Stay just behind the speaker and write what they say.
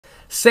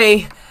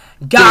Say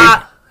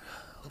God.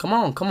 Come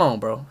on,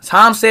 bro.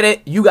 Tom said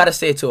it. You gotta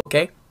say it too,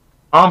 okay?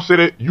 Tom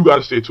said it. You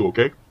gotta say it too,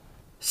 okay?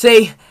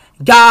 Say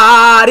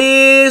God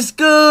is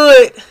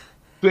good.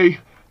 Say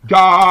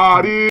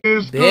God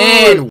is good.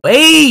 Man,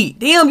 wait.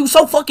 Damn, you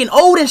so fucking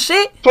old and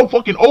shit. So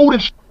fucking old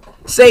and shit.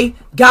 Say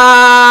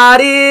God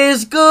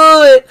is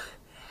good.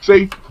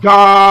 Say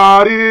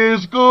God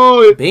is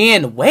good.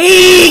 Ben,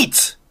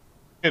 wait.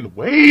 And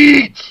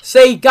wait.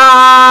 Say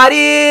God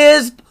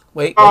is.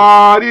 Wait.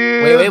 God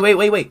is.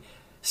 Wait.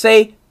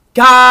 Say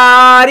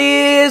God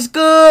is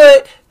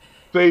good.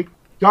 Say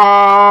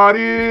God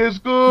is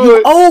good.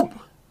 You old.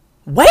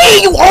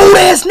 Wait, you old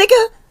ass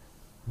nigga.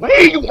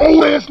 Wait, you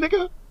old ass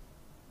nigga.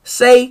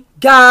 Say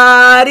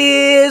God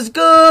is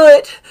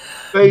good.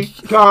 Say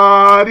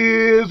God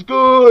is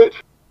good.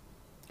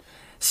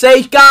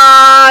 Say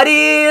God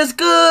is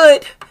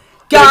good.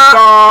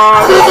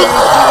 God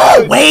is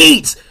good.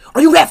 Wait.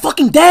 Are you that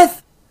fucking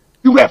deaf?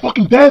 You that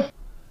fucking deaf?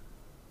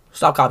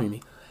 Stop copying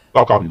me.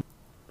 Stop copying me.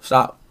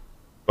 Stop.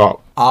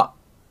 Stop.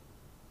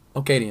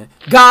 Okay then.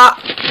 God.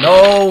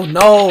 No.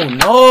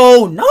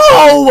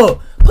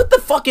 Put the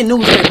fucking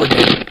newspaper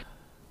down.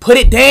 Put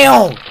it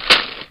down.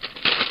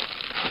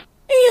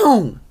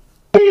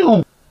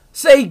 Damn.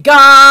 Say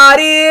God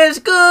is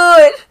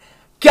good.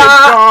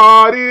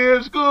 God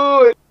is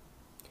good.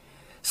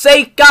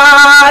 Say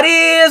God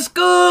is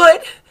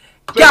good.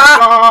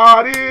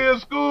 God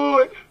is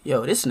good.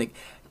 Yo, this nigga.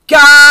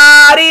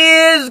 God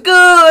is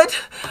good.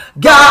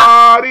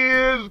 God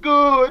is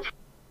good.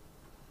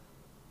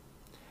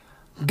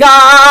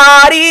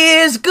 God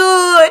is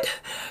good.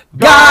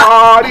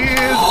 God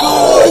is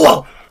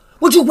good.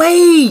 Would you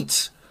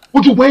wait?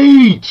 Would you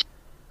wait?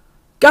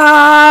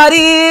 God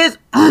is.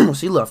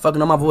 See, look,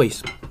 fucking on my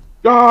voice.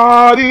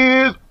 God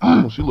is.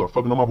 See, look,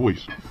 fucking on my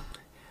voice.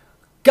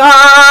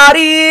 God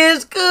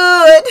is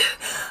good.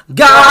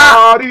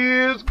 God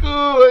is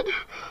good.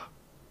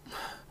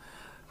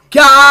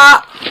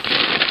 God.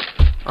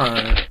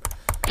 Alright.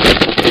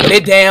 Put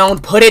it down.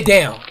 Put it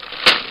down.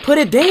 Put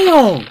it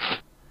down.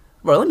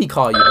 Bro, let me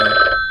call you, bro.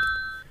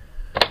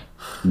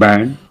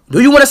 Bang.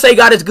 Do you want to say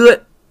God is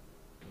good?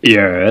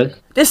 Yes.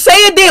 Then say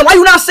it then. Why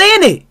you not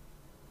saying it?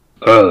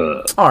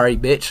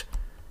 Alright, bitch.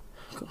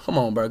 Come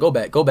on, bro. Go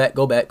back.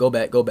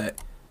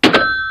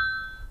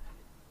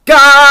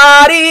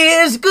 God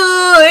is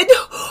good.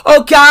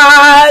 Oh,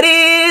 God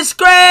is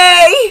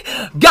great.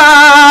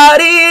 God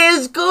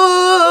is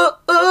good.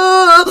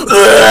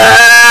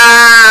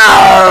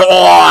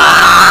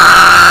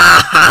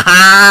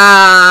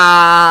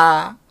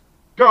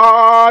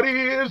 God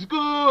is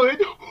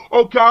good.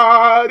 Oh,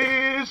 God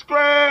is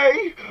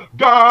great.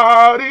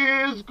 God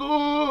is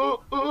good.